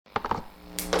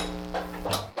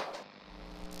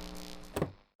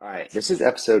This is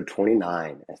episode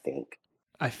 29, I think.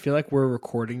 I feel like we're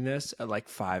recording this at like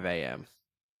 5 a.m.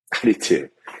 I do too.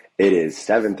 It is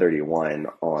 7:31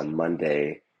 on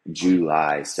Monday,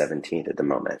 July 17th at the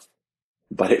moment,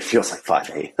 but it feels like 5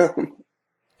 a.m.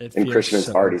 It And feels Christian has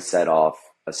so. already set off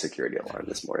a security alarm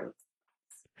this morning.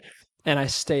 And I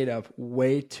stayed up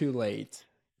way too late,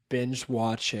 binge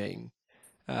watching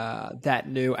that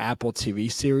new Apple TV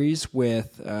series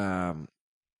with,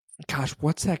 gosh,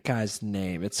 what's that guy's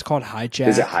name? It's called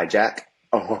Is it Hijack. Hijack?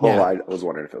 Oh, Yeah, I was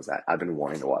wondering if it was that. I've been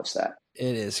wanting to watch that.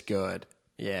 it is good.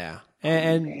 Yeah.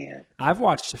 Oh, And man. I've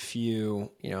watched a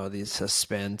few, these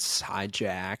suspense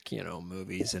hijack,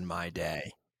 movies in my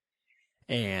day.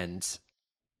 And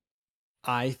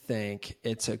I think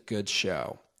it's a good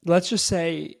show. Let's just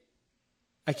say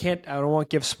I don't want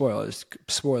to give spoilers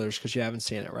because you haven't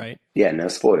seen it, right? Yeah, no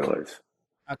spoilers.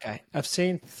 Okay. I've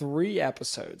seen 3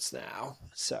 episodes now.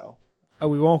 So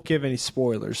we won't give any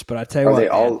spoilers, but I tell you Are they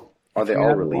what, man, are if they you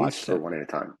all haven't released watched or it, one at a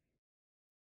time?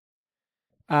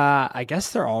 I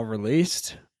guess they're all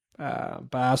released. But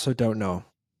I also don't know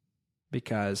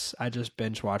because I just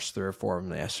binge watched 3 or 4 of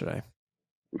them yesterday.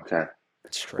 Okay.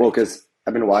 Well, Straight. because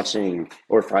I've been watching,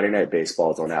 or Friday Night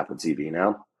Baseball is on Apple TV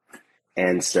now.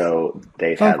 And so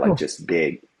they've Oh, had like cool. just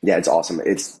big, yeah, it's awesome.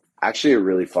 It's actually a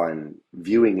really fun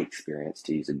viewing experience,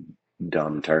 to use a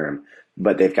dumb term,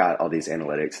 but they've got all these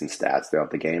analytics and stats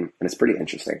throughout the game, and it's pretty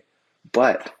interesting.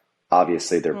 But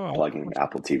obviously, they're Oh, plugging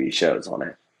Apple TV shows on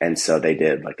it. And so they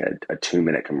did like a 2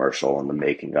 minute commercial on the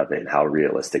making of it and how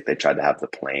realistic they tried to have the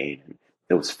plane.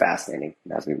 It was fascinating.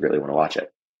 It has me really want to watch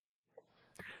it.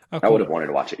 oh, I would cool. have wanted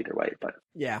to watch it either way, but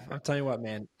Yeah, I'll tell you what,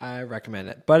 man. I recommend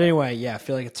it. But anyway, yeah, I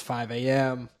feel like it's 5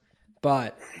 a.m.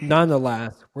 But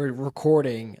nonetheless, we're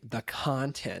recording the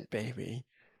content, baby.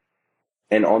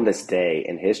 and on this day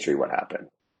in history, what happened?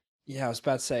 Yeah, I was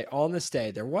about to say on this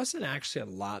day, there wasn't actually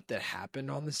a lot that happened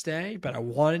on this day, but I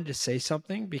wanted to say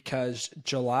something because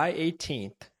July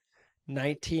 18th,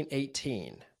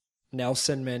 1918,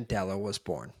 Nelson Mandela was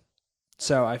born.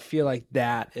 So I feel like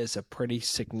that is a pretty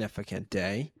significant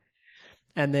day.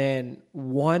 And then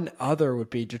one other would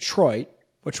be Detroit,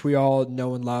 which we all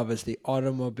know and love as the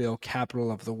automobile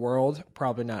capital of the world.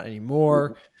 Probably not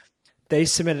anymore. They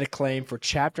submitted a claim for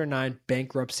Chapter 9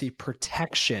 bankruptcy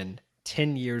protection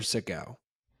 10 years ago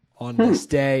on Hmm. this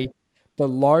day, the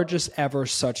largest ever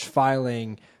such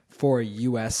filing for a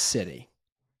U.S. city.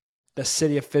 The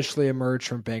city officially emerged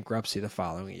from bankruptcy the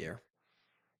following year.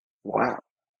 Wow.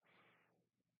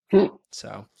 Hmm. So,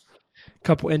 a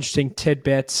couple interesting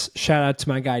tidbits. Shout out to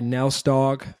my guy Nels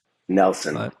Dog.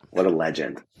 Nelson, But what a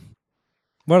legend.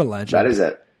 what a That legend. is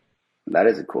a that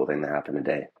is a cool thing that happened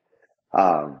today.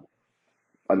 Um,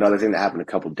 Another thing that happened a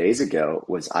couple days ago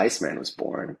was Iceman was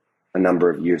born a number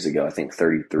of years ago. I think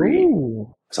 33,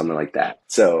 Ooh, something like that.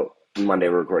 So Monday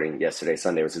we're recording. Yesterday,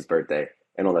 Sunday was his birthday,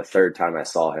 and on the third time I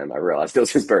saw him, I realized it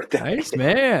was his birthday. nice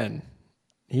man.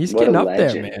 He's What a getting up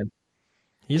there, legend! man.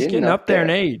 He's Getting getting up up there in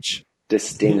there, age.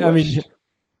 I mean, distinguished.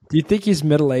 do you think he's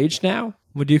middle aged now?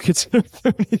 Would you consider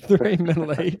 33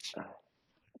 middle age?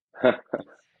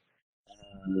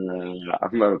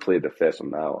 I'm gonna plead the fifth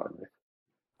on that one.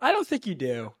 I don't think you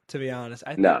do, to be honest.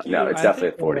 No, no, it's I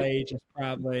think definitely a middle 40. age is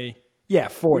probably, yeah,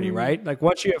 40, Mm, right? Like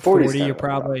once you have 40 is 40, kind you're of a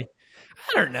cutoff. probably,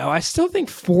 I don't know. I still think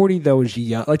 40 though is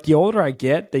young. Like the older I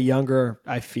get, the younger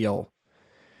I feel,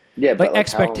 Yeah, like but like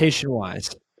how? expectation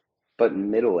wise. But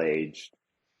middle age,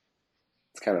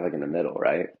 it's kind of like in the middle,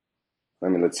 right? I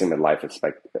mean, let's assume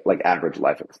like average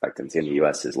life expectancy in the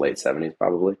U.S. is late 70s,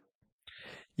 probably.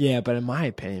 Yeah, but in my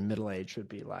opinion, middle age would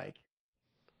be like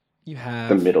you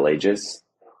The have Middle Ages.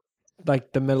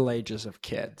 like the middle ages of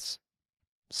kids.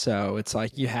 So it's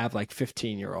like you have like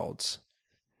 15-year-olds,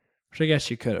 which I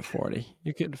guess you could at 40.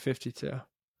 You could at 52.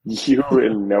 You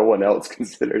and no one else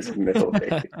considers middle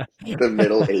age the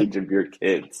middle age of your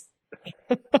kids.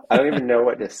 I don't even know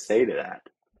what to say to that.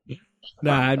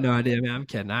 No, I have no idea, man. I'm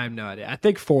kidding. I have no idea. I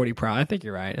think 40 probably. I think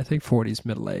you're right. I think 40 is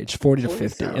middle age, 40 to 40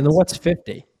 50. And then sounds what's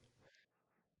 50?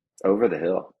 over the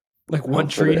hill. Like One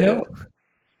Over Tree the Hill? hill.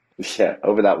 Yeah,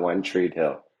 over that one treed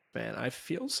hill. Man, I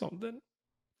feel something.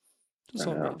 I Just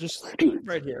on me. know. Just Dude,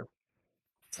 right here.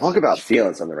 talk about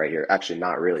feeling something right here. Actually,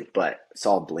 not really, but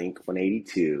saw Blink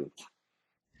 182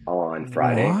 on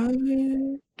Friday. What?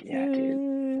 Yeah,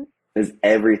 dude. It's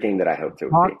everything that I hoped it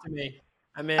would be. Talk to me.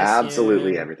 I miss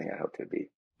Absolutely you. everything I hoped it would be.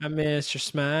 I miss your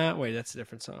smile. Wait, that's a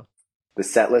different song. The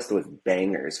set list was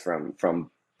bangers from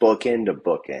bookend to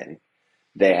bookend.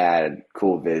 They had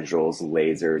cool visuals,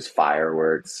 lasers,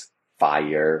 fireworks,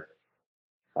 fire,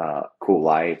 cool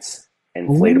lights,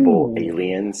 inflatable Ooh.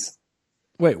 aliens.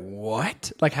 Wait,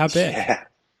 what? Like how big? Yeah,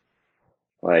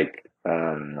 like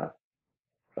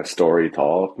a story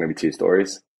tall, maybe 2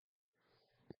 stories.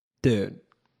 Dude,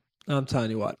 I'm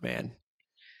telling you what, man.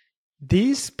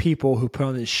 These people who put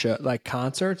on these show like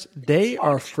concerts, they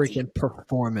are freaking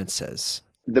performances.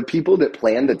 The people that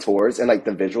plan the tours and like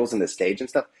the visuals and the stage and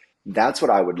stuff, that's what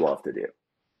I would love to do.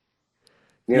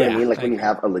 You know what I Yeah, mean? Like I when you agree.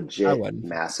 have a I legit wouldn't.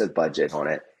 massive budget on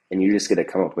it and you just get to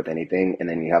come up with anything and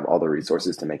then you have all the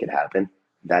resources to make it happen.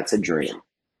 That's a dream.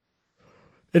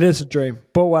 It is a dream.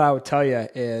 But what I would tell you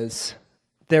is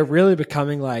they're really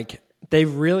becoming like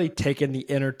they've really taken the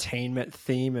entertainment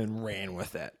theme and ran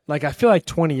with it. Like I feel like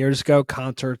 20 years ago,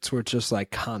 concerts were just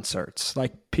like concerts,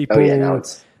 like Oh yeah, now people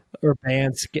it's or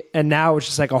bands, and now it's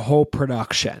just like a whole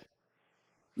production.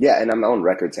 yeah, and I'm on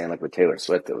record saying like with Taylor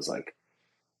Swift, it was like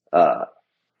uh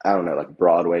I don't know, like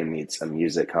Broadway meets a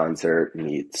music concert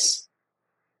meets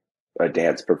a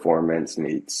dance performance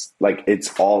meets like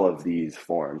it's all of these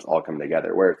forms all come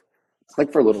together. Where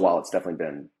like for a little while, it's definitely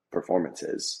been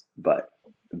performances, but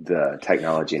the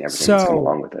technology and everything that's come So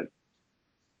along with it.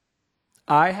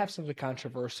 I have something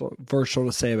controversial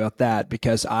to say about that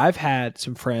because I've had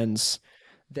some friends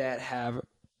that have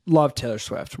loved Taylor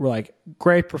Swift. We're like,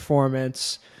 great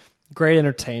performance, great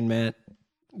entertainment,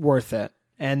 worth it.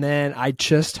 And then I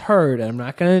just heard, and I'm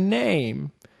not going to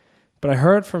name, but I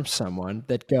heard from someone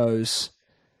that goes,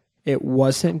 it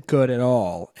wasn't good at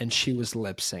all, and she was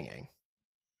lip singing.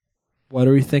 What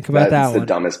do we think about that That's the one?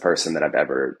 dumbest person that I've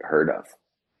ever heard of.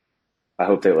 I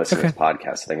hope they listen to Okay. this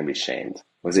podcast so they can be shamed.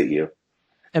 Was it you?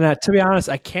 And to be honest,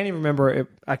 I can't even remember.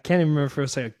 I can't even remember if it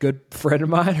was like a good friend of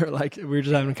mine or like we were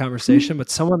just having a conversation. But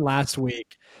someone last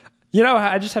week,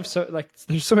 I just have so like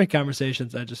there's so many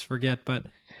conversations I just forget. But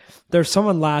there's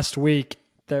someone last week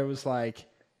that was like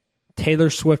Taylor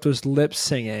Swift was lip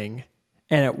singing,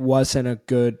 and it wasn't a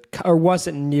good or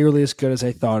wasn't nearly as good as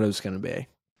I thought it was going to be.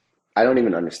 I don't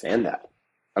even understand that.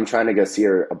 I'm trying to go see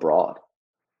her abroad.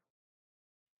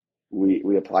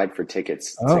 We applied for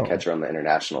tickets to catch Oh, her on the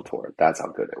international tour. That's how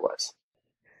good it was.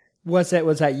 was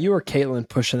that you or Caitlin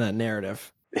pushing that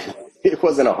narrative? It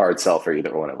wasn't a hard sell for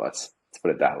either one of us. Let's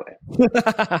put it that way.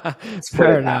 Let's put Fair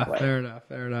it that enough. way. Fair enough.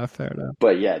 Fair enough. Fair enough.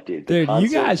 But yeah, dude, the Dude, you concert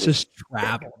guys was just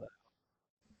travel.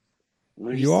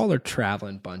 we're You just all are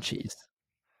traveling bunchies.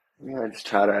 just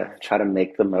try to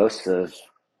make the most of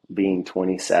being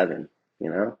 27, you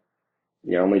know?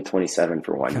 You're only 27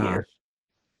 for one Gosh, year.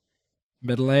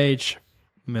 middle age,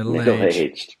 middle Middle age.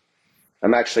 aged.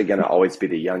 I'm actually gonna always be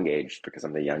the young aged because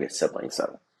I'm the youngest sibling,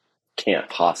 so can't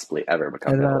possibly ever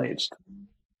become And middle aged.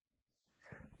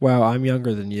 well, I'm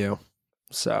younger than you,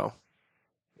 so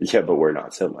Yeah, but we're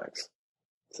not siblings.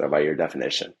 So by your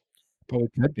definition, but we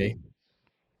could be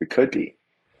we could be.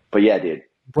 But yeah, dude,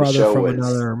 the brother show from was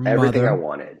another everything I mother.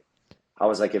 wanted. I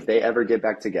was like, if they ever get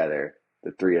back together,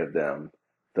 the three of them,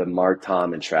 the Mark,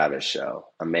 Tom, and Travis show,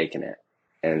 I'm making it.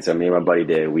 And so me and my buddy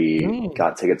did. We Mm.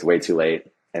 got tickets way too late,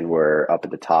 and we're up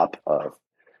at the top of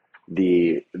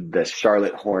the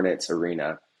Charlotte Hornets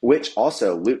arena, which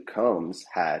also Luke Combs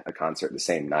had a concert the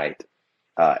same night,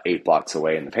 8 blocks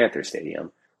away in the Panther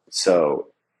Stadium. So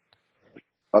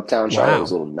uptown Charlotte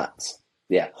was Wow, a little nuts.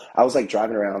 Yeah, I was like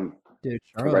driving around dude,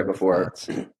 right Charlotte was before nuts.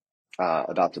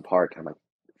 about to park. I'm like,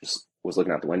 just was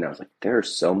looking out the window. I was like, there are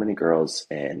so many girls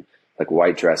in like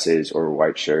white dresses or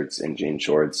white shirts and jean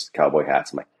shorts, cowboy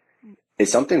hats. I'm like,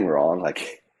 is something wrong?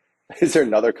 Like, is there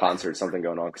another concert, something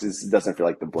going on? Because this doesn't feel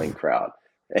like the Blink crowd.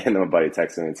 And then my buddy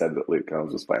texted me and said that Luke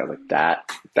Combs was playing. I was like,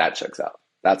 that checks out.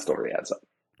 That story adds up.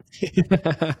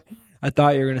 I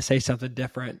thought you were going to say something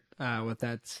different with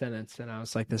that sentence, and I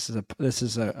was like, "This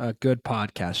is a good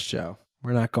podcast show.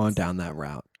 We're not going down that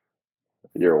route."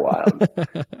 You're wild.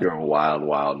 You're a wild,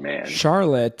 wild man.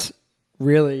 Charlotte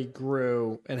really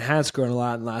grew and has grown a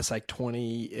lot in the last like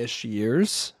 20-ish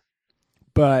years,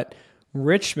 but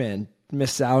Richmond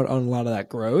missed out on a lot of that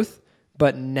growth.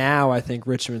 But now I think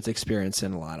Richmond's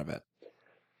experiencing a lot of it.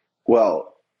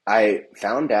 Well, I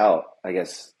found out, I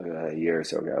guess, a year or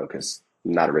so ago, because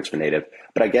I'm not a Richmond native,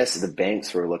 but I guess the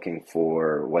banks were looking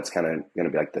for what's kind of going to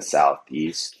be like the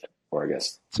southeast, or I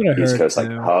guess That's what I East heard Coast,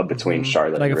 like too. hub between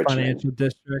Charlotte Like and a Richmond. financial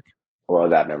district. Well,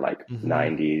 that meant like Hmm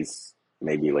 90s,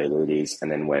 maybe late 80s,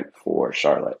 and then went for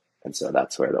Charlotte. And so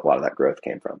that's where a lot of that growth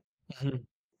came from. hmm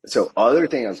So other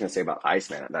thing I was going to say about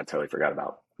Iceman, that I totally forgot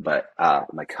about, but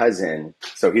my cousin,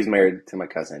 so he's married to my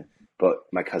cousin, but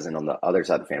my cousin on the other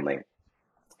side of the family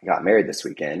got married this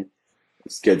weekend.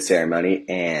 It's a good ceremony,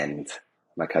 and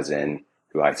my cousin,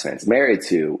 who Iceman's married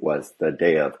to, was the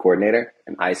day of coordinator,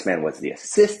 and Iceman was the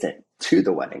assistant to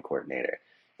the wedding coordinator.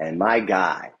 And my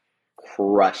guy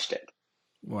crushed it.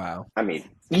 Wow. I mean,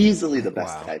 easily the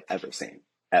best Wow. I've ever seen,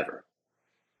 ever.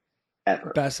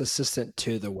 ever. Best assistant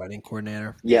to the wedding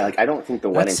coordinator. Yeah, Yeah. like I don't think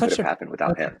the That's wedding could such have a happened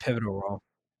without that's a him. pivotal role.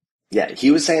 Yeah,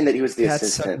 he was saying that he was the That's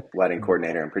such a assistant wedding pivotal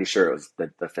coordinator. I'm pretty sure it was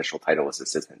the official title was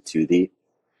assistant to the,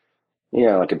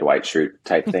 like a Dwight Schrute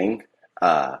type thing.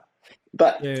 Uh,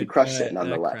 but he dude, crushed it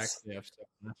that cracks nonetheless. me up so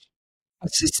much.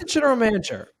 Assistant general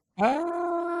manager.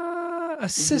 Mhm.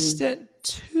 Assistant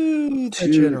to the To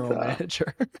general the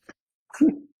manager.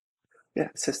 yeah,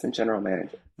 assistant general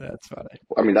manager. That's funny.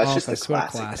 I mean, that's just a Office, what a classic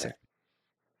classic. there.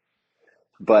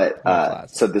 But What a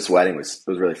classic. so this wedding was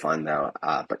really fun though.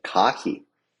 But Cocky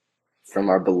from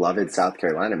our beloved South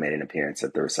Carolina made an appearance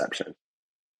at the reception.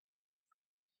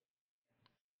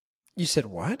 You said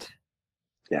what?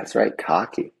 Yeah, that's right.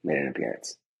 Cocky made an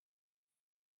appearance.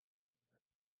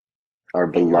 Our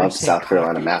Are you beloved saying South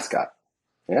Carolina cocky? mascot.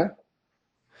 Yeah.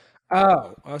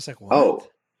 Oh, I was like, what? Oh,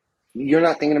 you're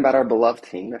not thinking about our beloved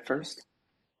team at first?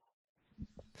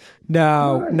 Come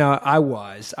No, on. no, I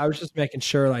was. I was just making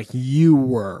sure like you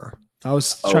were. I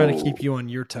was trying to keep Oh, you on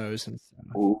your toes and stuff.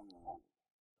 ooh.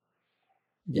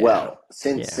 Yeah. Well,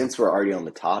 since Yeah. since we're already on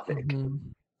the topic,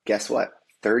 Mhm. guess what?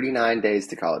 39 days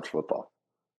to college football.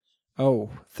 Oh,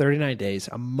 39 days,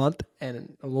 a month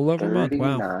and a little over a month.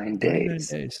 Wow. 39 39 days.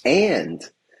 days. And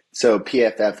so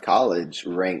PFF College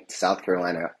ranked South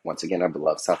Carolina, once again, our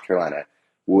beloved South Carolina,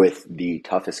 with the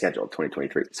toughest schedule of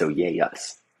 2023. So, yay,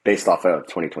 us, based off of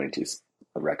 2022's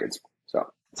records.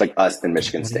 So, it's like us and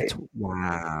Michigan State.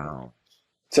 Wow.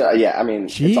 So, yeah, I mean,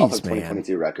 it's off of Jeez, man.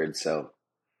 2022 records. So,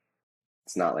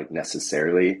 it's not like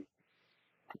necessarily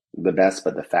the best,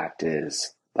 but the fact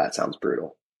is that sounds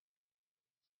brutal.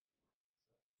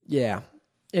 Yeah.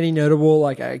 Any notable,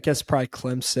 like, I guess probably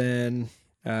Clemson,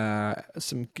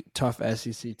 some tough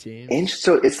SEC And teams.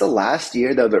 so, it's the last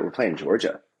year, though, that we're playing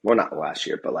Georgia. Well, not the last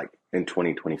year, but like in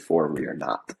 2024, we are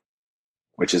not,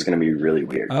 which is going to be really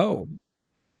weird. Oh,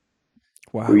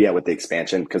 Well, wow. yeah, with the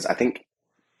expansion, because I think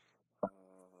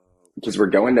because we're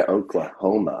going to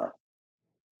Oklahoma,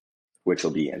 which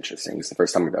will be interesting. It's the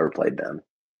first time we've ever played them,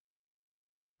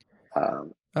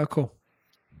 um, Oh, cool.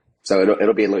 so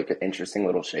it'll be like an interesting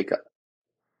little shakeup.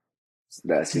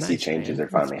 The SEC Nice, changes man. are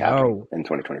Let's finally happening go. in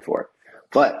 2024,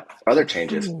 but other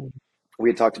changes Ooh. we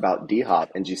had talked about D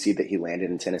Hop, and did you see that he landed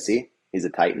in Tennessee? He's a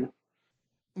Titan.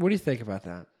 What do you think about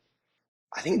that?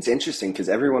 I think it's interesting because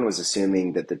everyone was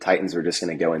assuming that the Titans were just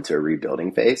going to go into a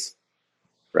rebuilding phase,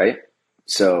 right?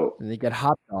 So And they get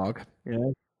hot dog. Yeah.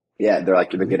 yeah, they're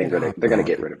like they're We getting get rid of hot they're going to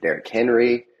get dog. rid of Derrick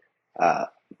Henry. Uh,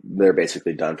 they're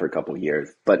basically done for a couple of years.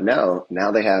 But no,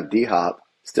 now they have D Hop,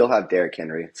 still have Derrick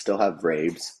Henry, still have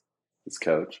Rabes, his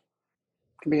coach.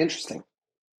 Can be interesting.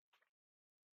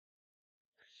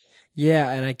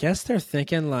 Yeah, and I guess they're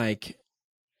thinking like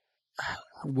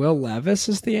Will Levis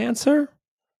is the answer.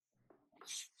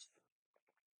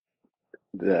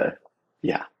 The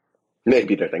yeah,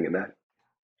 maybe they're thinking that.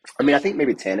 I mean, I think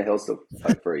maybe Tannehill's still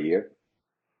like for a year,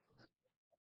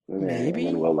 and then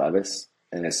Maybe. Will Levis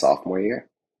in his sophomore year,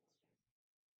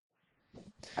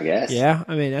 I guess. Yeah,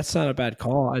 I mean that's not a bad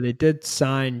call. They did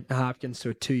sign Hopkins to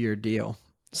a 2-year deal,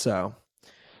 so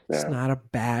it's Yeah, not a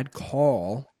bad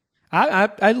call.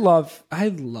 I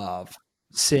love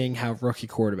seeing how rookie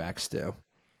quarterbacks do.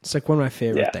 It's like one of my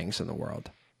favorite yeah. things in the world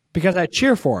because I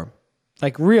cheer for them.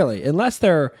 Like really, unless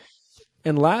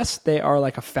they are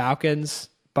like a Falcons,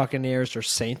 Buccaneers, or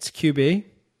Saints QB,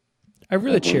 I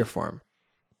really hmm cheer for them,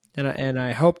 and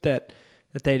I hope that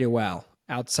they do well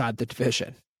outside the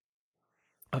division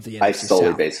of the I NFC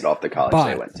solely South. base it off the college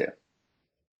they But went to.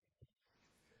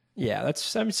 yeah,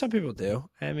 I mean, some people do.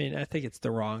 I mean, I think it's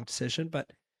the wrong decision,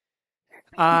 but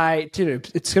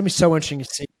dude, it's gonna be so interesting to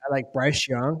see. I like Bryce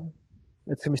Young.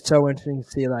 It's gonna be so interesting to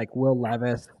see like Will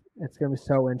Levis. It's gonna be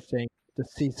so interesting to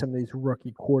see some of these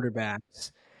rookie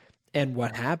quarterbacks and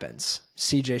what happens.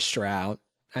 CJ Stroud.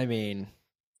 I mean,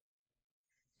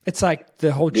 it's like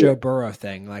the whole Yeah, Joe Burrow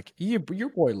thing. Like your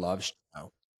boy loves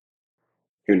Joe.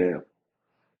 who knew?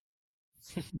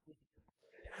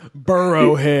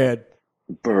 Burrow Dude, head.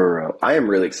 Burrow. I am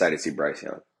really excited to see Bryce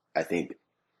Young. I think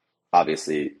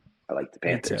obviously I like the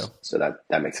Me too. Panthers, so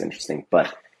that makes it interesting.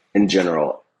 But in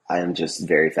general, I am just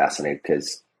very fascinated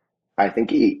because I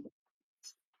think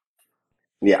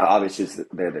yeah, obviously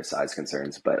they're their size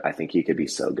concerns, but I think he could be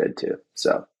so good too.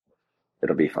 So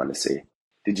it'll be fun to see.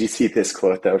 Did you see this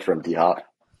quote though from Diop?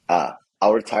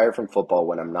 I'll retire from football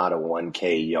when I'm not a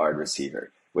 1K yard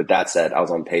receiver. With that said, I was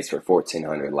on pace for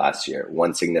 1,400 last year.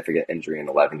 One significant injury in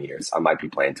 11 years. I might be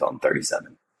playing until I'm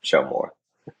 37. Show more.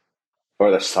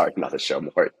 Or sorry, not the show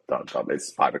more.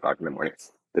 It's 5 o'clock in the morning.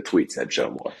 The tweet said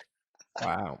show more.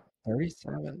 Wow.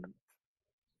 37.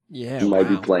 Yeah, Might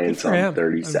be wow. playing Good until for I'm him. I mean,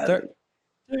 37.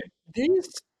 dude,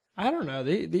 these I don't know.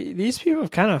 These people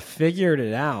have kind of figured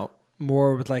it out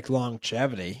more with like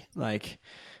longevity. Like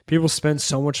people spend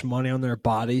so much money on their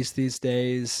bodies these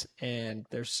days, and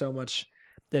there's so much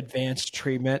advanced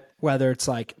treatment, whether it's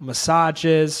like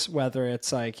massages, whether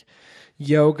it's like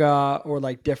yoga or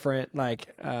like different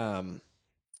like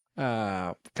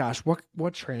gosh,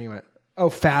 what training am I? Oh,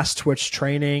 fast twitch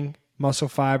training, muscle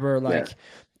fiber. Yeah, Like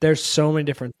there's so many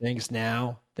different things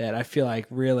now that I feel like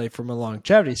really from a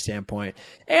longevity standpoint,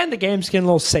 and the game's getting a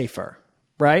little safer,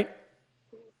 right?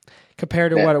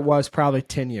 Compared to yeah, what it was probably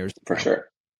 10 years for ago. sure.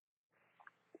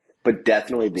 But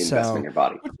definitely the investment in So, your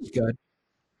body. which is good.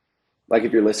 Like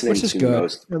if you're Which listening is to good.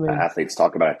 most I mean, athletes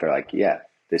talk about it, they're like, yeah,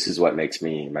 this is what makes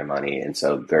me my money. And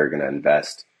so they're going to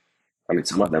invest. I mean,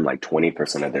 some of them like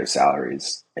 20% of their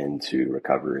salaries into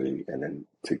recovery and then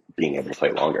to being able to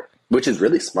play longer, which is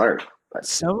really smart.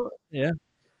 But yeah.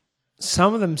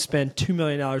 Some of them spend $2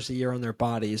 million a year on their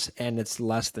bodies, and it's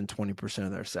less than 20%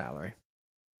 of their salary.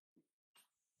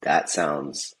 that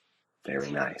sounds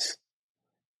very nice.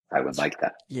 I would like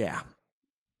that. Yeah.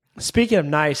 Speaking of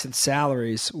nice and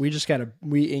salaries,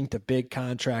 we inked a big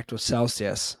contract with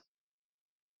Celsius.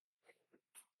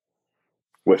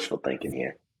 Wishful thinking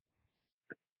here.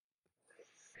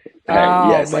 Hey, Oh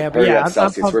yes, man, like but hurry yeah, up, I'm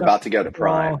Celsius. We're pumped up. about to go to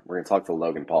Prime. Well, We're going to talk to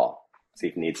Logan Paul, see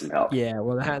if he needs some help. yeah,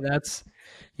 well that's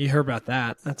you heard about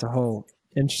that. That's a whole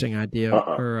interesting idea.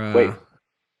 Uh-uh. Or Wait,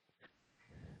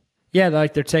 yeah,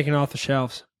 like they're taking it off the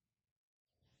shelves,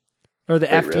 or the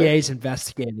wait, really? FDA is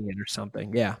investigating it or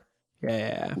something. Yeah,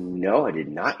 yeah, No, I did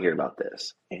not hear about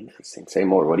this. Interesting. Say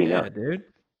more. What do you know? yeah, dude.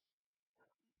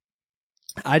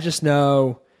 I just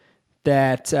know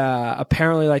that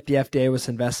apparently, like the FDA was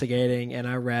investigating, and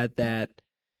I read that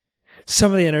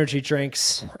some of the energy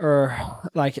drinks or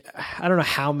like I don't know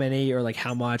how many or like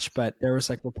how much, but there was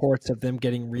like reports of them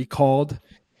getting recalled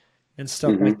and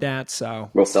stuff Hmm. like that. So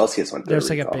Well, Celsius went through a there's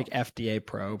like a big recall. FDA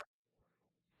probe.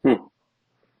 Hmm.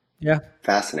 Yeah.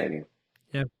 Fascinating.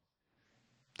 Yeah.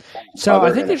 So I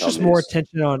Other think there's NFL just more news.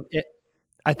 attention on it.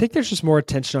 I think there's just more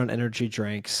attention on energy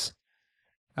drinks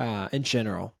in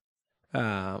general.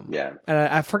 Yeah. And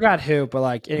I forgot who, but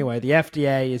like anyway, the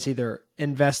FDA is either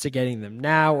investigating them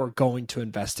now or going to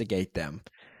investigate them.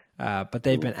 But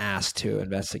they've Hmm. been asked to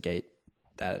investigate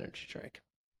that energy drink.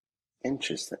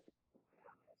 Interesting.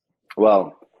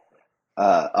 Well,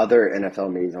 other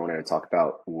NFL news I wanted to talk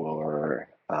about were,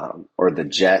 or the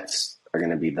Jets are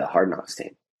going to be the Hard Knocks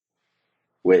team,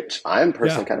 which I'm Yeah.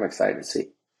 personally kind of excited to see.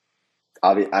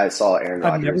 I saw Aaron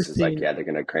I've never Rodgers is like, seen. yeah, they're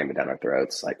going to cram it down our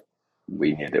throats. Like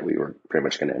we knew that we were pretty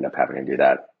much going to end up having to do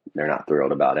that. They're not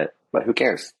thrilled about it, but who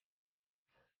cares?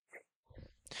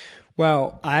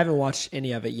 Well, I haven't watched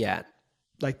any of it yet,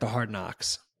 like the Hard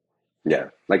Knocks, Yeah,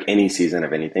 like any season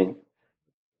of anything,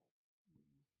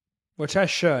 which I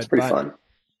it's should. pretty But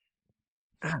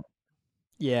fun.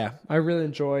 yeah, I really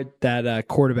enjoyed that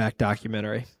quarterback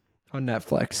documentary on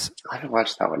Netflix. I haven't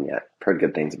watched that one yet. Heard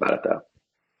good things about it though.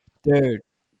 Dude,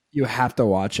 you have to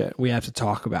watch it. We have to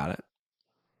talk about it.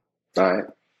 All right,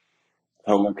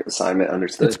 homework assignment It's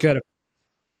understood. good.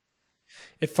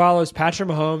 It follows Patrick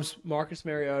Mahomes, Marcus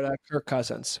Mariota, Kirk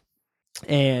Cousins.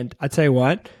 And I tell you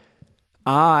what,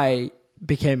 I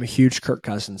became a huge Kirk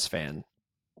Cousins fan.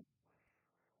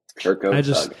 Sure, go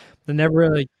Thug. I never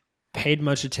really paid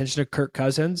much attention to Kirk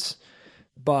Cousins,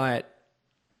 but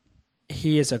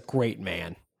he is a great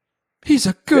man. He's a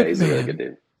Yeah, good he's a really good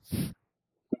man. dude.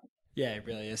 Yeah, he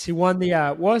really is. He won the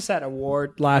what was that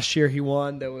award last year? He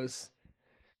won that was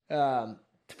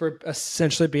for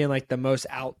essentially being like the most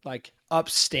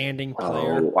upstanding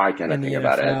player Oh, why can't I in the think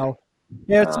about it? NFL.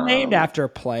 Yeah, it's named Um, after a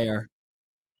player.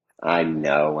 I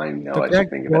know. The I should Greg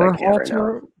think of it. I can't right now.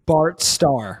 Berhalter Bart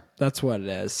Starr. That's what it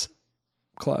is.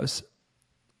 Close.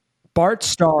 Bart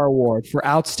Starr Award for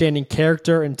outstanding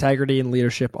character, integrity, and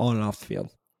leadership on and off the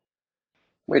field.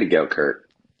 Way to go, Kurt.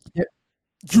 Yeah.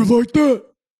 You like that?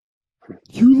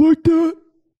 You like that?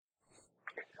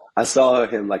 I saw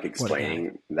him like What a guy.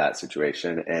 explaining that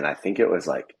situation, and I think it was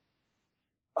like,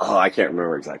 oh, I can't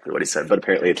remember exactly what he said, but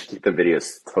apparently the video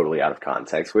is totally out of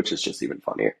context, which is just even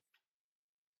funnier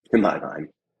in my mind.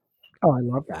 Oh, I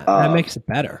love that. That Um, makes it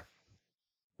better.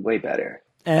 way better.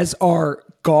 As our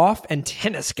golf and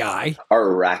tennis guy.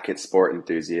 Our racket sport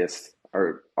enthusiast,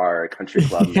 our country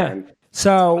club Yeah. man.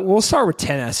 So we'll start with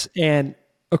tennis. And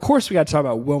of course, we got to talk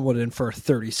about Wimbledon for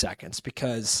 30 seconds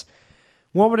because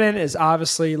Wimbledon is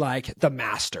obviously like the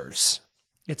Masters.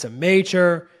 It's a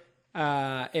major,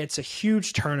 it's a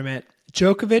huge tournament.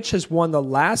 Djokovic has won the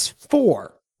last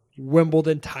 4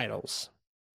 Wimbledon titles.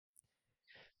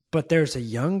 But there's a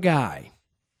young guy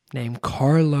named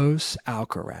Carlos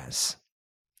Alcaraz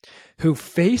who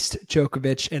faced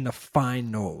Djokovic in the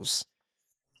finals.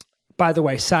 By the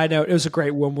way, side note, it was a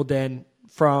great Wimbledon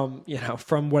from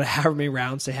however many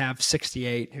rounds they have,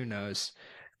 68, who knows.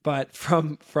 But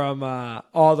from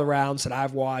all the rounds that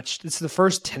I've watched, it's the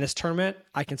first tennis tournament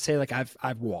I can say like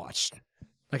I've watched.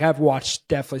 Like I've watched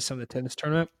definitely some of the tennis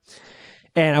tournament.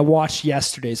 And I watched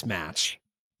yesterday's match.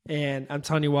 And I'm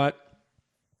telling you what,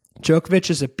 Djokovic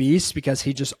is a beast because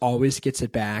he just always gets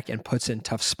it back and puts in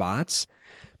tough spots.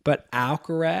 But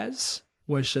Alcaraz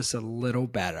was just a little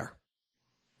better.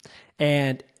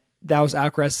 And that was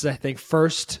Alcaraz's, I think,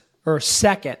 first or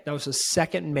second. That was his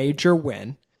second major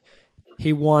win.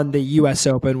 He won the U.S.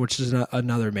 Open, which is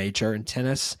another major in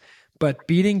tennis. But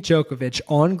beating Djokovic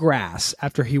on grass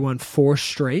after he won 4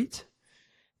 straight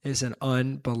is an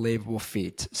unbelievable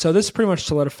feat. So this pretty much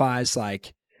solidifies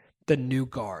like the new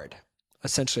guard,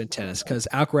 essentially in tennis, because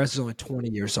Alcaraz is only 20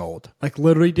 years old. Like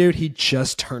literally, dude, he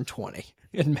just turned 20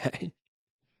 in May.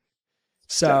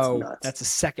 So that's a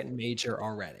second major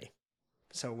already.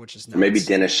 So which is nuts. Maybe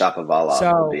Denis Shapovalov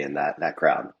will be in that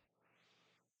crowd.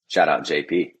 Shout out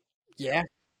JP. Yeah,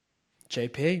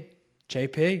 JP.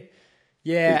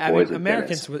 Yeah, I mean,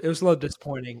 Americans, it was a little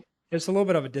disappointing. It was a little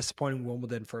bit of a disappointing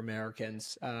Wimbledon for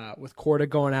Americans, with Korda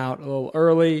going out a little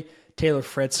early, Taylor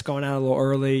Fritz going out a little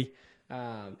early,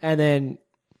 and then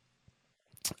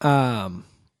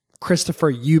Christopher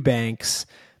Eubanks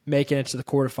making it to the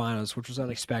quarterfinals, which was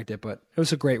unexpected, but it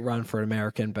was a great run for an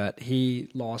American, but he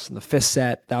lost in the 5th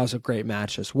set. That was a great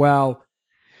match as well.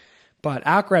 But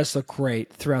Alcaraz looked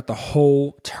great throughout the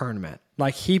whole tournament.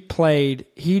 Like he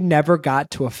never got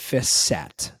to a 5th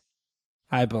set,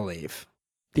 I believe,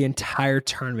 the entire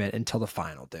tournament until the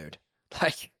final, dude.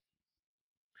 Like,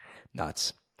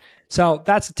 nuts. So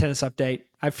that's a tennis update.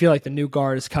 I feel like the new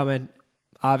guard is coming.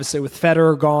 Obviously, with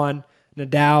Federer gone,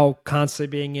 Nadal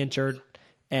constantly being injured,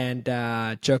 and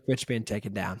Djokovic being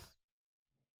taken down.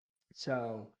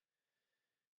 So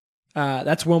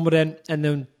that's Wimbledon. And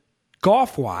then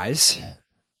golf-wise,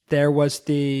 there was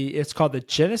it's called the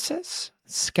Genesis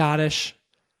Scottish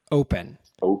Open.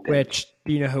 Which,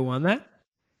 do you know who won that?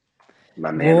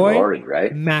 My man Rory,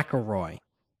 right? McIlroy. I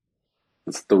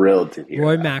was thrilled to hear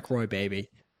Rory that. McIlroy, baby.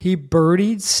 He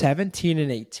birdied 17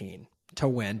 and 18 to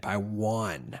win by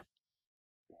 1.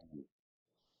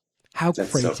 How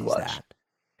crazy is that?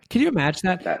 Can you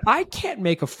imagine that? I can't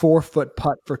make a 4-foot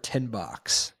putt for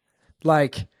 $10.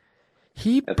 Like,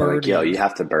 he birdied. Like, yo, you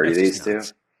have to birdie these two.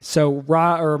 So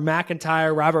Robert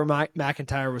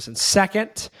McIntyre was in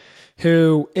second,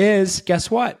 who is,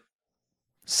 guess what?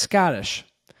 Scottish.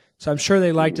 So I'm sure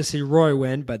they like to see Roy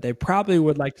win, but they probably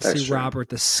would like to see Robert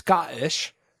the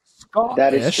Scottish.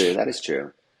 That is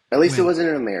true. At least it wasn't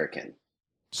an American.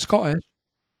 Scottish.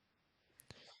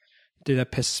 Dude,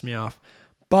 that pisses me off.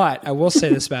 But I will say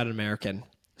this about an American.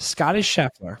 Scotty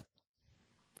Scheffler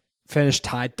finished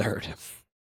tied 3rd.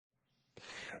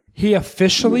 He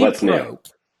officially broke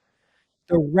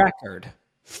the record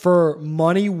for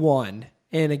money won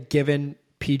in a given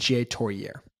PGA Tour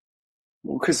year.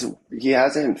 Well, because he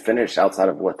hasn't finished outside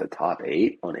of the top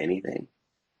 8 on anything.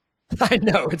 I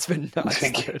know, it's been nuts,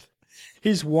 dude.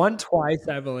 He's won twice,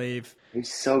 I believe.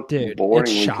 He's so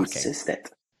boringly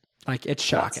consistent. Like, it's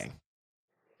shocking.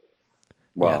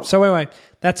 Wow. Yeah. So anyway,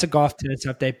 that's a golf tennis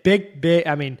update.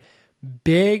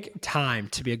 Big time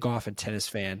to be a golf and tennis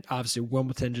fan. Obviously,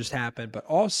 Wimbledon just happened, but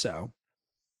also,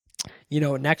 you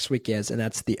know what next week is, and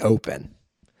that's the Open.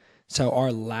 So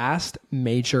our last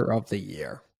major of the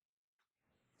year.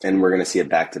 And we're going to see a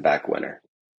back-to-back winner.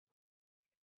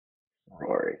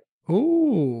 Rory.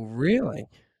 Ooh, really?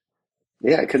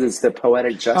 Yeah, because it's the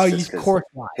poetic justice. Oh,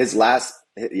 course-wise. His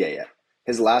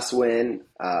last win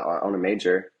on a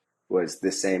major was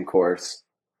the same course,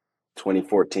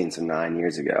 2014, so 9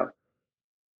 years ago.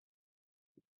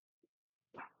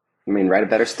 I mean, write a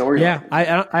better story. Yeah,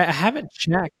 I haven't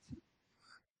checked.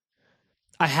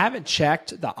 I haven't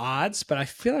checked the odds, but I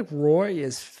feel like Roy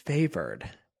is favored.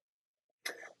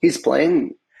 He's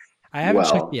playing. I haven't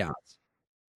checked the odds.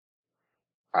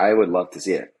 I would love to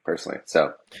see it personally.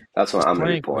 So that's what I'm going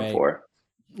to be pulling for.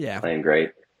 Yeah, playing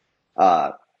great.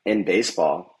 In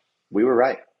baseball, we were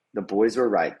right. The boys were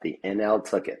right. The NL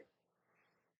took it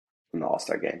in the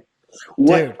All-Star game.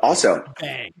 Dude, also,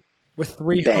 bang with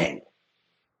 3. Bang.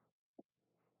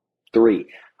 3.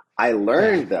 I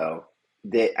learned though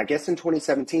that I guess in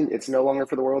 2017 it's no longer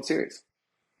for the World Series.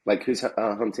 Like, who's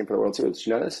home team for the World Series? Did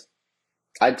you know this?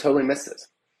 I totally missed this.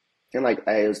 And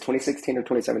it was 2016 or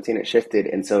 2017 it shifted,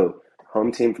 and so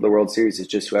home team for the World Series is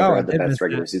just whoever had the best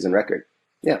regular season record.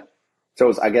 Yeah.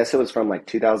 So I guess it was from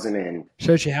 2000 and...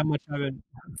 Shows you how much I've been...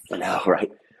 I know, right?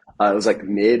 It was like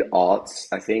mid aughts,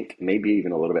 I think, maybe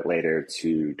even a little bit later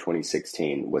to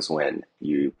 2016 was when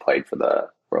you played for the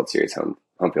World Series home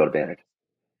field advantage.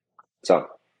 So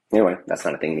anyway, that's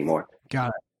not a thing anymore. Got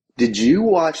it. Did you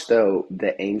watch though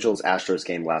the Angels Astros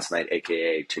game last night,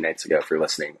 aka 2 nights ago, if you're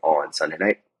listening on Sunday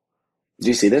night? Did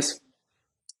you see this?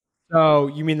 So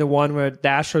you mean the one where the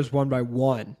Astros won by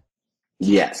one?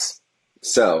 Yes.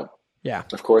 So Yeah.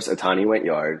 of course Ohtani went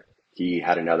yard. He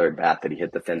had another bat that he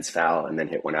hit the fence foul and then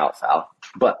hit one out foul.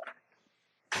 But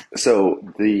so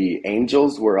the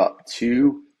Angels were up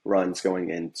 2 runs going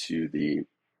into the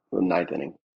ninth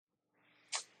inning.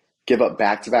 Give up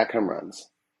back-to-back home runs.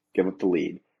 Give up the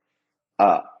lead.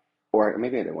 Uh, or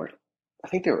maybe they weren't. I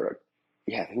think they were.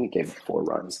 Yeah, I think he gave up 4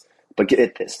 runs. But get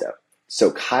at this though.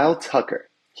 So Kyle Tucker,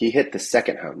 he hit the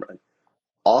second home run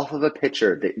off of a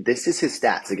pitcher. This is his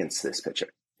stats against this pitcher.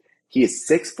 He is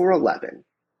 6 for 11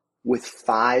 with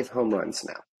 5 home runs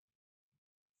now.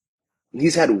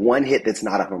 He's had one hit that's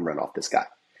not a home run off this guy.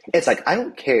 It's like, I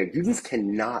don't care. You just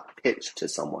cannot pitch to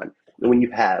someone when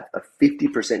you have a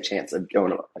 50% chance of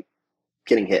going like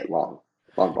getting hit long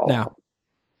ball No.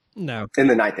 No. in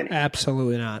the ninth inning.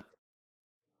 Absolutely not.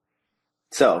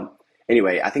 So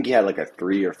anyway, I think he had like a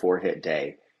 3 or 4 hit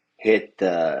day, hit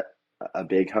a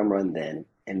big home run then,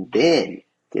 and then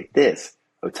get this: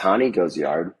 Ohtani goes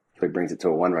yard, so he brings it to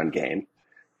a 1-run game.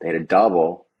 They had a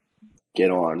double, get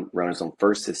on runners on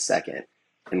first to second,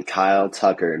 and Kyle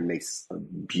Tucker makes a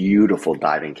beautiful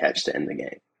diving catch to end the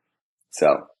game.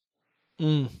 So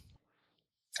I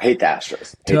hate the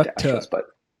Astros, Tuck. but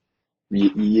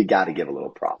you got to give a little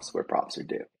props where props are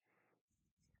due.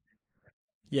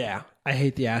 Yeah, I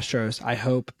hate the Astros. I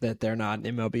hope that they're not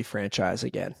an MLB franchise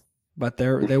again, but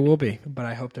they will be. But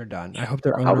I hope they're done. I hope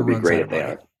their That owner would be runs great out if of they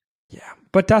money. are. Yeah,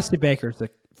 but Dusty Baker's the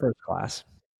first class.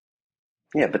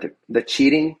 Yeah, but the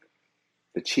cheating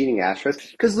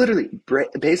Astros, because literally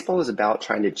baseball is about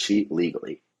trying to cheat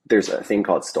legally. There's a thing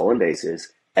called stolen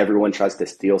bases. Everyone tries to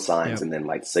steal signs Yep. and then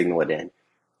like signal it in.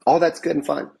 All that's good and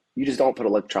fun. You just don't put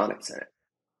electronics in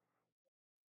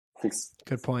it.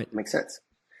 Good point. Makes sense.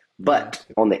 But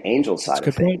on the Angels side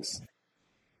of things,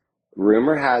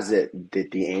 rumor has it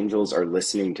that the Angels are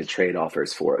listening to trade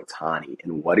offers for Ohtani.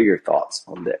 And what are your thoughts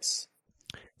on this?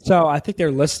 So I think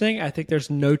they're listening. I think there's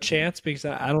no chance because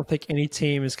I don't think any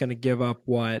team is going to give up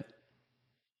what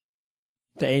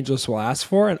the Angels will ask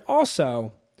for. And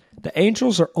also, the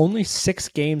Angels are only 6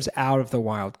 games out of the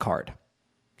wild card.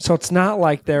 So it's not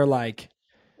like they're like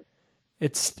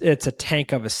it's a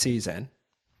tank of a season.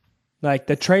 Like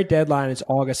the trade deadline is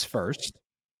August 1st,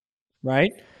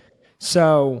 right?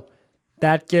 So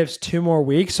that gives 2 more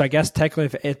weeks. So I guess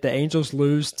technically if the Angels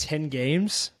lose 10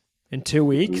 games in 2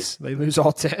 weeks, they lose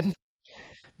all 10.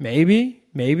 Maybe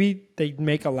they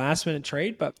make a last minute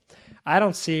trade, but I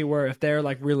don't see where if they're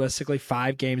like realistically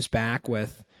 5 games back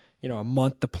with, a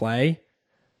month to play.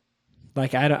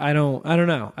 Like I don't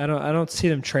know. I don't see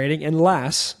them trading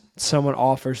unless someone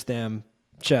offers them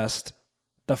just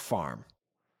the farm.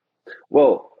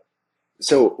 Well,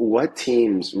 so what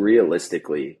teams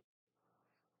realistically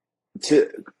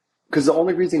because the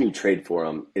only reason you trade for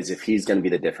him is if he's going to be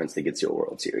the difference that gets you a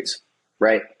World Series,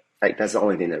 right? Like that's the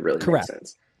only thing that really makes Correct.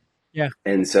 sense. Yeah.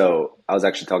 And so I was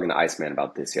actually talking to Iceman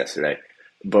about this yesterday.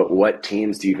 But what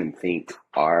teams do you even think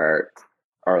are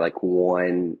like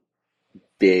one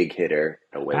big hitter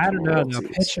away I from don't a know. World No,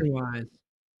 Series? pitching wise,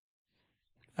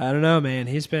 I don't know, man.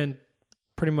 He's been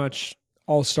pretty much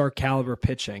all-star caliber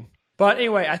pitching. But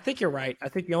anyway, I think you're right. I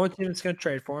think the only team that's going to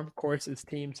trade for him, of course, is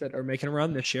teams that are making a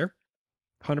run this year.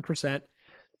 100%.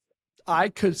 I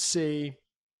could see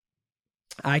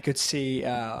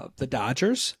the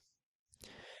Dodgers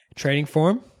trading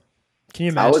for him. Can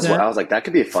you I imagine was that? like that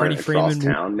could be a fun Freddie across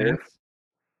Freeman town move.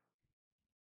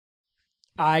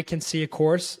 I can see, of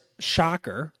course,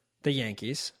 shocker, the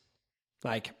Yankees.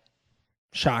 Like,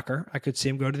 shocker. I could see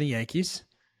him go to the Yankees.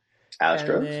 And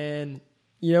Astros. then,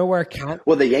 you know where count?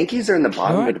 Well, the Yankees are in the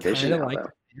bottom of the I'd division kinda now, like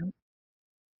though.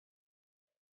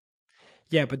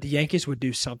 Yeah, but the Yankees would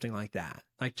do something like that,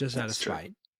 like just out of That's true.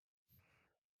 spite.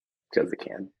 Because they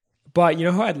can. But you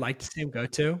know who I'd like to see him go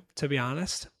to be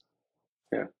honest?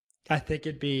 Yeah. I think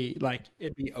it'd be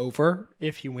over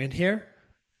if you went here.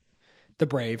 The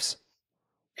Braves.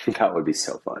 That would be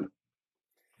so fun.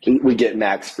 We get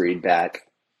Max Fried back,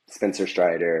 Spencer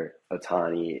Strider,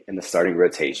 Ohtani in the starting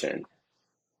rotation,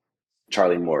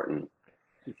 Charlie Morton.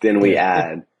 Then we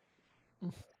add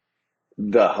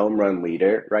the home run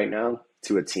leader right now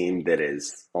to a team that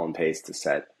is on pace to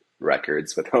set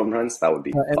records with home runs. That would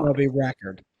be fun. MLB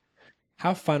record.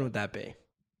 How fun would that be?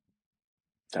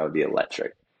 That would be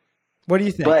electric. What do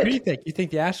you think? But What do you think? You think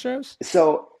the Astros?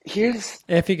 so Here's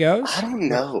if he I goes? don't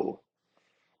know.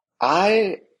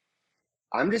 I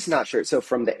I'm just not sure. So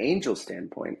from the Angels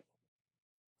standpoint,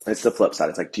 it's the flip side.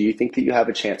 It's like, do you think that you have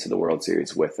a chance at the World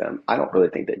Series with them? I don't really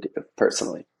think they do,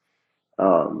 personally.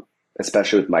 Um,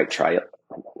 especially with Mike Trout.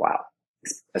 Wow.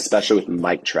 Especially with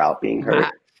Mike Trout being Matt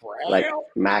hurt. Like Brown.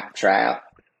 Mac Trout.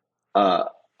 Uh,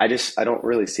 I don't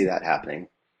really see that happening.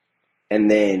 And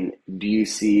then do you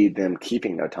see them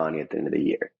keeping Otani at the end of the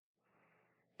year?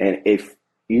 And if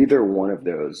either one of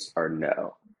those are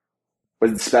no,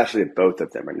 but especially if both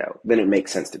of them are no, then it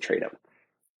makes sense to trade them.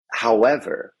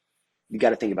 However, you got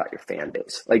to think about your fan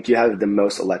base. Like you have the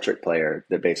most electric player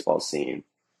that baseball's seen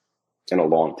in a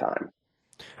long time.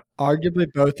 Arguably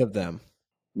both of them.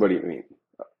 What do you mean?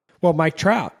 Well, Mike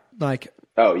Trout, like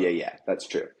Oh yeah, yeah, that's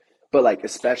true. But like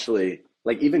especially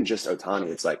like even just Otani,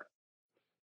 it's like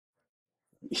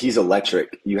he's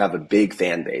electric. You have a big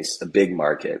fan base, a big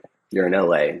market. You're in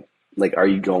LA. Like, are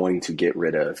you going to get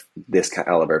rid of this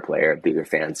caliber player that your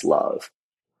fans love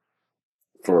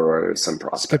for some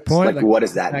it's a good prospects? point. Like, Like, what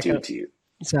does that do to you?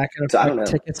 is that going to So I don't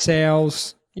affect know. ticket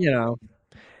sales?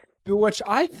 Which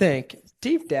I think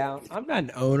deep down, I'm not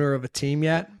an owner of a team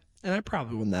yet, and I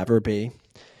probably will never be.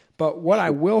 But what I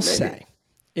will Maybe. say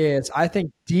is I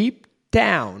think deep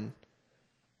down,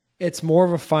 it's more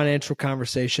of a financial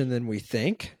conversation than we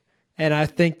think. And I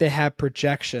think they have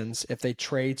projections if they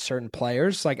trade certain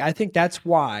players. Like, I think that's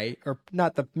why, or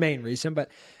not the main reason,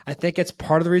 but I think it's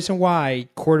part of the reason why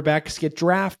quarterbacks get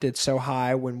drafted so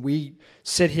high when we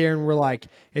sit here and we're like,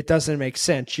 it doesn't make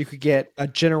sense. You could get a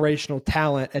generational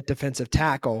talent at defensive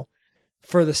tackle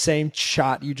for the same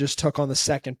shot you just took on the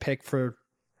second pick for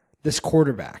this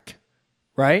quarterback,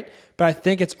 right? But I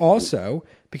think it's also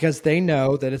because they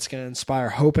know that it's going to inspire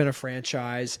hope in a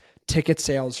franchise. Ticket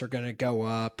sales are going to go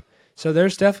up. So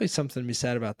there's definitely something to be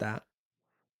said about that.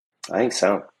 I think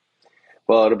so.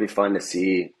 Well, it'll be fun to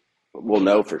see. We'll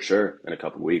know for sure in a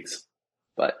couple weeks,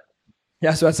 but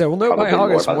Yeah, so I said, we'll know by probably more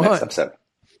August by the next 1. episode.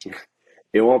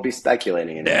 It won't be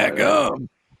speculating anymore, right? Daggum.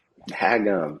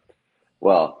 Hagum.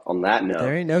 Well, on that There note,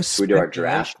 ain't no should we do our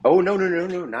draft? speculation. Oh, no, no, no,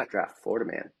 no, not draft. Florida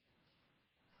man.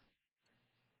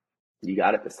 You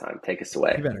got it this time. Take us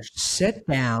away. You better sit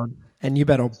down and you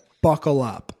better buckle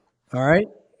up. All right?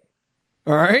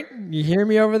 All right? You hear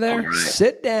me over All there? right.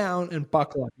 Sit down and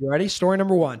buckle up. You ready? Story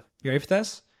number 1. You ready for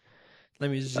this?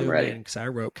 Let me I'm zoom ready. in because I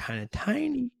wrote kind of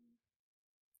tiny.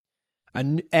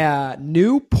 A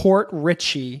Newport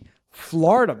Richey,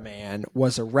 Florida man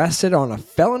was arrested on a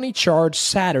felony charge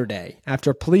Saturday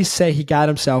after police say he got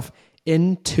himself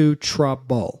into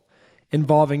trouble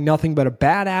involving nothing but a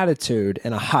bad attitude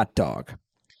and a hot dog.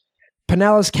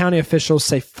 Pinellas County officials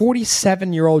say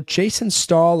 47-year-old Jason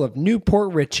Stahl of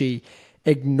Newport Richey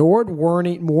ignored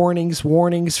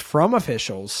warnings from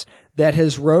officials that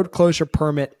his road closure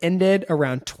permit ended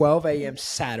around 12 a.m.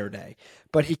 Saturday,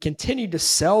 but he continued to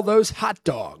sell those hot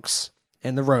dogs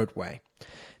in the roadway.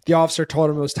 The officer told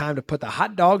him it was time to put the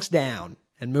hot dogs down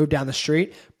and move down the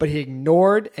street, but he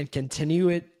ignored and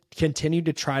continued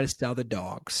to try to sell the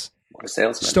dogs. What a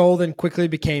salesman. Stoll then quickly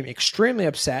became extremely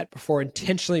upset before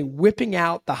intentionally whipping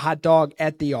out the hot dog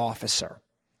at the officer,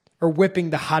 or whipping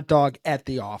the hot dog at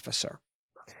the officer.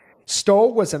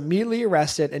 Stoll was immediately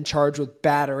arrested and charged with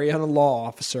battery on a law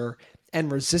officer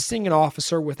and resisting an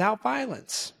officer without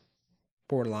violence.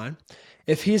 Borderline.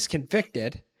 If he's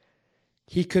convicted,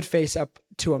 he could face up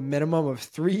to a minimum of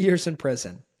 3 years in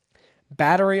prison.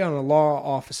 Battery on a law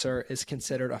officer is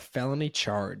considered a felony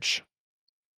charge.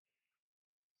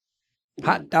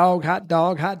 Hot dog, hot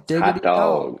dog, hot diggity Hot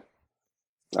dog. dog.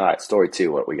 All right, story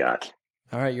 2. What we got?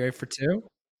 All right, you ready for 2?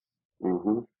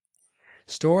 Mm-hmm.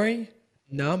 Story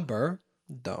number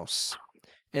 2.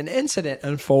 An incident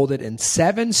unfolded in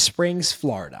Seven Springs,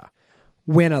 Florida,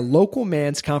 when a local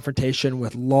man's confrontation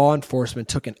with law enforcement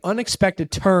took an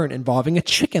unexpected turn involving a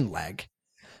chicken leg.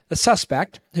 The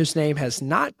suspect, whose name has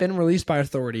not been released by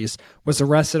authorities, was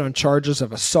arrested on charges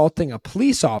of assaulting a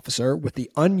police officer with the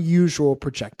unusual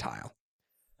projectile.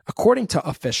 According to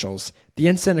officials, the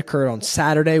incident occurred on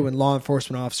Saturday when law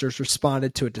enforcement officers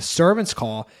responded to a disturbance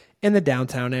call in the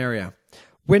downtown area.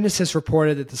 Witnesses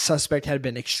reported that the suspect had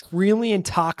been extremely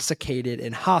intoxicated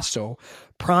and hostile,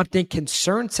 prompting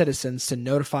concerned citizens to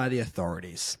notify the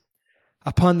authorities.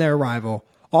 Upon their arrival,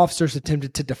 officers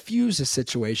attempted to defuse the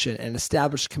situation and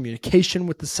establish communication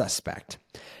with the suspect.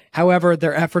 However,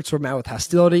 their efforts were met with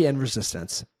hostility and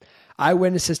resistance.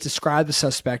 Eyewitnesses described the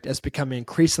suspect as becoming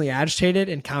increasingly agitated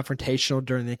and confrontational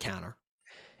during the encounter.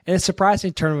 In a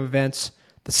surprising turn of events,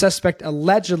 The suspect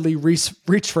allegedly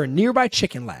reached for a nearby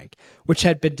chicken leg, which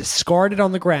had been discarded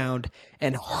on the ground,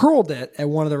 and hurled it at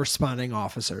one of the responding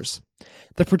officers.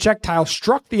 The projectile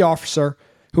struck the officer,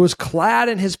 who was clad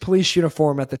in his police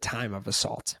uniform at the time of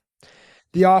assault.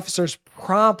 The officers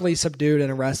promptly subdued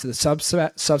and arrested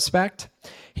the suspect.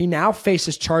 He now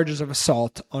faces charges of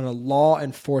assault on a law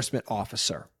enforcement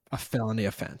officer, a felony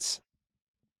offense.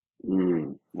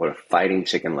 What a fighting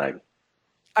chicken leg.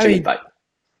 I Chicken mean, fight.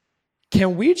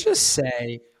 can we just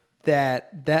say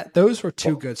that those were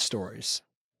two good stories?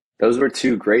 Those were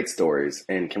two great stories.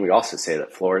 And can we also say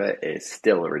that Florida is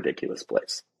still a ridiculous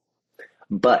place?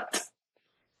 But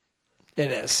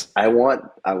It is. I want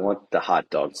the hot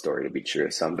dog story to be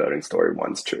true, so I'm voting story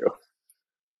one's true.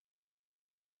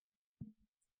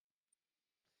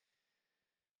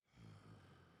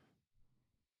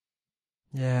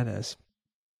 Yeah, it is.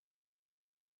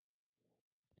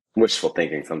 Wishful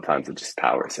thinking sometimes it just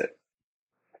powers it.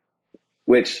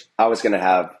 Which I was gonna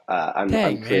have. I'm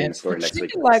Dang, creating man. a story The next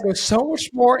week. chicken leg was so much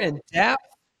more in depth.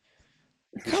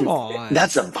 Come on.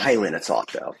 That's a violent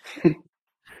assault, though.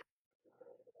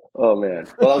 Oh man.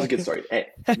 Well, that was a good story. Hey,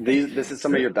 this is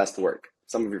some of your best work.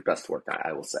 Some of your best work,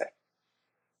 I will say.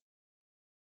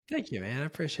 Thank you, man. I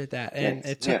appreciate that. And Thanks.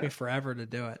 it took Yeah. me forever to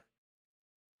do it.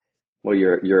 Well,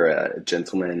 you're a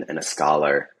gentleman and a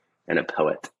scholar and a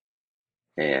poet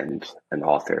and an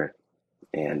author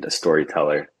and a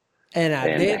storyteller And I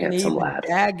and a didn't handsome even lad.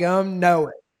 daggum know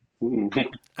it.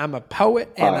 I'm a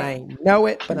poet and I ain't know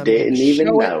it, but I'm going to Didn't even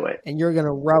show it know it. and you're going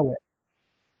to row it.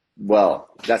 Well,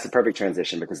 that's a perfect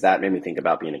transition because that made me think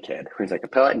about being a kid. He's like a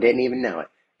poet and didn't even know it.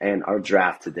 And our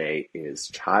draft today is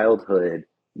childhood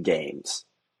games.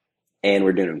 And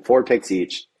we're doing 4 picks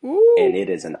each. Ooh. And it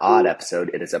is an odd episode.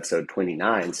 It is episode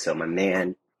 29. So my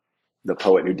man, the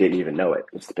poet who didn't even know it,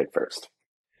 gets to pick first.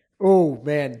 Oh,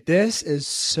 man. This is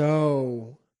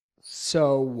so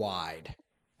wide,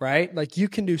 right? Like you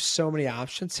can do so many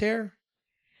options here.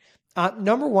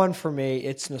 Number one for me,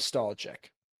 it's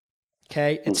nostalgic.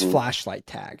 Okay. It's flashlight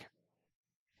tag.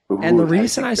 And the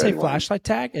reason I say flashlight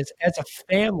tag is as a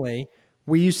family,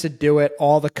 we used to do it,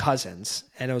 all the cousins,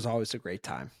 and it was always a great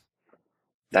time.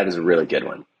 That is a really good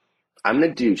one. I'm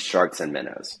going to do sharks and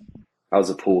minnows. I was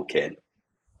a pool kid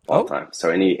all the time. So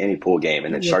any pool game.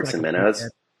 And then sharks and minnows,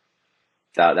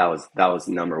 that was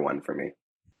number one for me.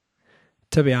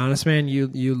 To be honest, man,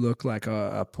 you look like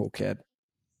a pool kid.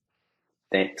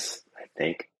 Thanks, I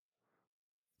think.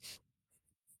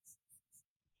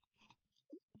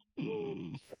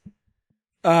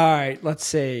 All right, let's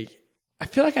see. I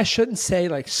feel like I shouldn't say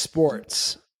like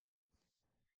sports.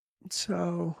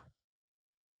 So,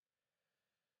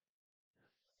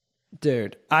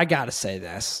 dude, I got to say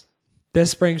this.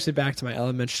 This brings me back to my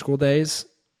elementary school days.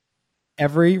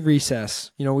 Every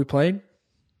recess, you know, we played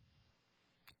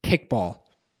kickball.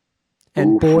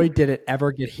 And boy, did it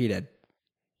ever get heated.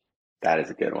 That is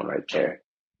a good one right there.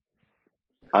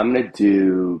 I'm going to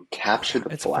do capture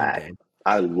the flag.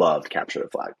 I loved capture the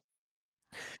flag.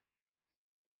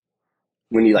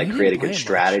 When you like create a good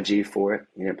strategy for it.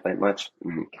 You didn't play it much?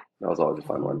 That was always a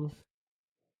fun one.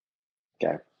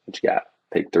 Okay, what you got?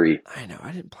 Pick 3. I know,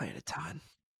 I didn't play it a ton.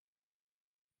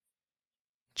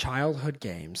 Childhood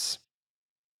games.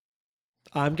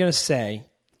 I'm going to say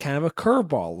kind of a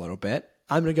curveball a little bit.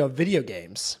 I'm going to go video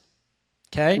games.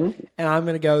 Okay? And I'm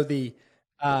going to go the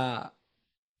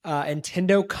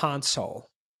Nintendo console.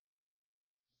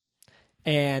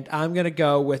 And I'm going to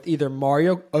go with either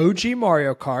OG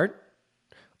Mario Kart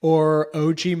or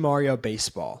OG Mario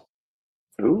Baseball.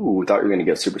 Ooh, thought you were going to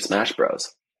go Super Smash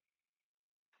Bros.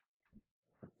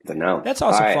 But no. That's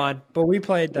also fun, but we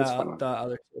played the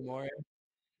other 2 Mario.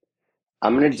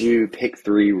 I'm going to do pick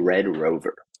 3 Red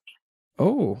Rover.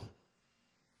 Oh.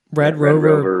 Red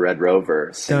Rover.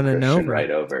 Send Christian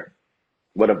right over.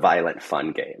 What a violent,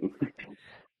 fun game.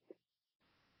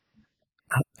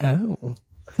 Oh.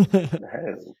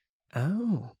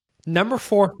 Oh. Number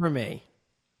 4 for me.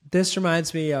 This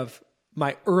reminds me of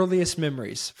my earliest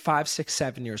memories, 5, 6,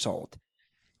 7 years old.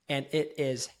 And it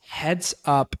is Heads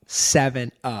Up,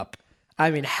 7 Up.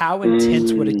 I mean, how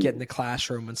intense would it get in the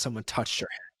classroom when someone touched your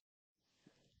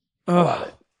head? I love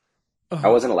it. I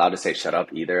wasn't allowed to say shut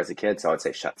up either as a kid, so I would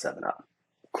say shut 7 up.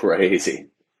 Crazy.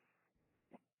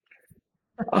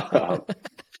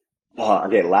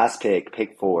 Okay, last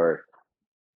pick 4.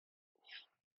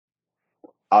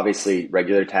 Obviously,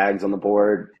 regular tags on the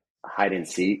board, hide and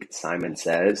seek, Simon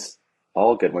Says,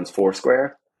 all good ones,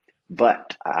 Foursquare.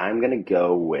 But I'm going to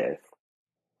go with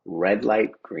red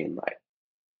light, green light.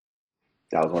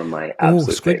 That was one of my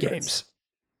absolute Squid favorites. Games.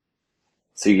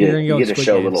 So you get to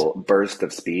show a little burst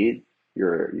of speed,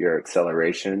 your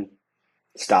acceleration,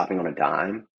 stopping on a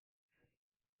dime.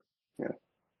 Yeah.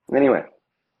 Anyway,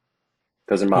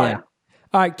 those are Yeah. mine.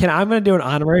 All right, I'm going to do an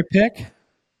honorary pick.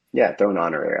 Yeah, throw an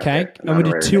honorary out Okay, there, an I'm going to do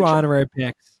honorary two mention. honorary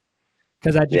picks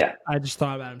because Yeah. I just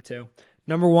thought about them too.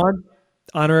 Number one,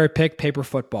 honorary pick, paper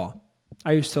football.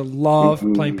 I used to love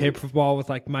playing Ooh, paper football with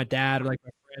like my dad or like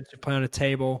my friends who play on a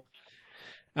table.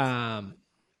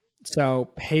 So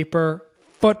paper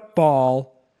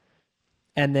football,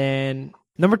 and then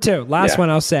number two, last yeah. one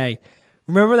I'll say.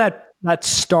 Remember that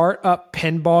startup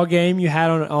pinball game you had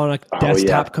on a Oh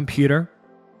desktop yeah. computer?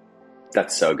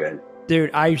 That's so good.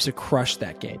 Dude, I used to crush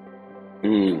that game.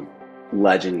 Mm,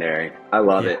 legendary. I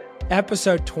love Yeah. it.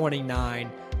 Episode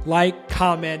 29. Like,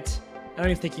 comment. I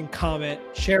don't even think you can comment.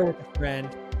 Share with a friend.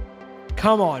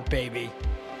 Come on, baby.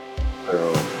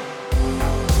 Boom.